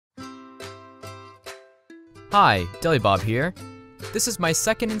Hi, Delibob here. This is my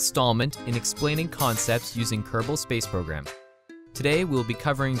second installment in explaining concepts using Kerbal Space Program. Today we'll be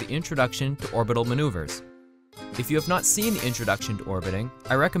covering the introduction to orbital maneuvers. If you have not seen the introduction to orbiting,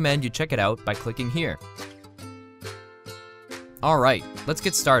 I recommend you check it out by clicking here. Alright, let's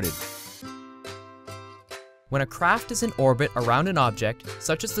get started. When a craft is in orbit around an object,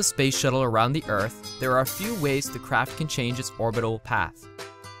 such as the space shuttle around the Earth, there are a few ways the craft can change its orbital path.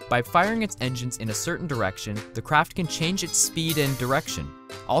 By firing its engines in a certain direction, the craft can change its speed and direction,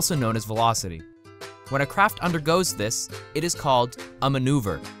 also known as velocity. When a craft undergoes this, it is called a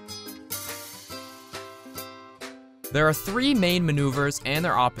maneuver. There are three main maneuvers and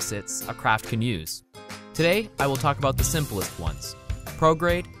their opposites a craft can use. Today, I will talk about the simplest ones,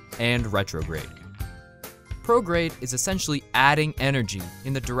 prograde and retrograde. Prograde is essentially adding energy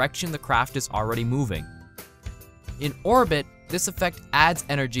in the direction the craft is already moving. In orbit, this effect adds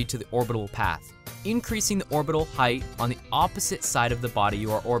energy to the orbital path, increasing the orbital height on the opposite side of the body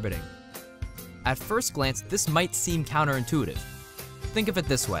you are orbiting. At first glance, this might seem counterintuitive. Think of it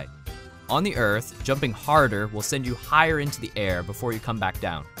this way. On the Earth, jumping harder will send you higher into the air before you come back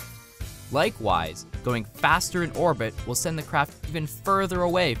down. Likewise, going faster in orbit will send the craft even further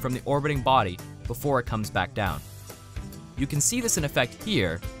away from the orbiting body before it comes back down. You can see this in effect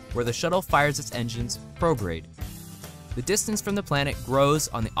here, where the shuttle fires its engines prograde. The distance from the planet grows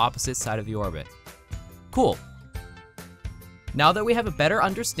on the opposite side of the orbit. Cool. Now that we have a better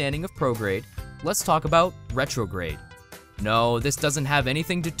understanding of prograde, let's talk about retrograde. No, this doesn't have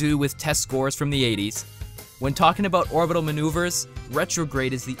anything to do with test scores from the 80s. When talking about orbital maneuvers,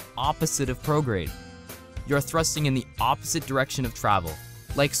 retrograde is the opposite of prograde. You're thrusting in the opposite direction of travel,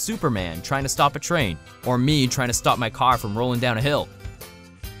 like Superman trying to stop a train, or me trying to stop my car from rolling down a hill.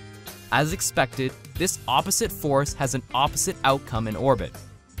 As expected, this opposite force has an opposite outcome in orbit.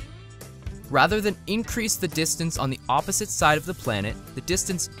 Rather than increase the distance on the opposite side of the planet, the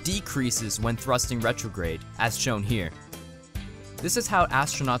distance decreases when thrusting retrograde, as shown here. This is how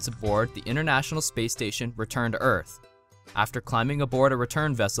astronauts aboard the International Space Station return to Earth. After climbing aboard a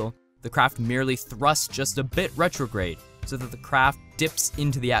return vessel, the craft merely thrusts just a bit retrograde so that the craft dips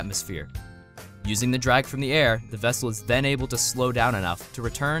into the atmosphere. Using the drag from the air, the vessel is then able to slow down enough to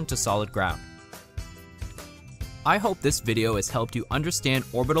return to solid ground. I hope this video has helped you understand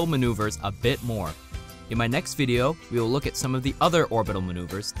orbital maneuvers a bit more. In my next video, we will look at some of the other orbital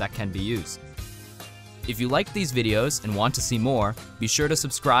maneuvers that can be used. If you liked these videos and want to see more, be sure to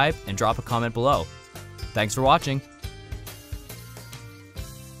subscribe and drop a comment below. Thanks for watching.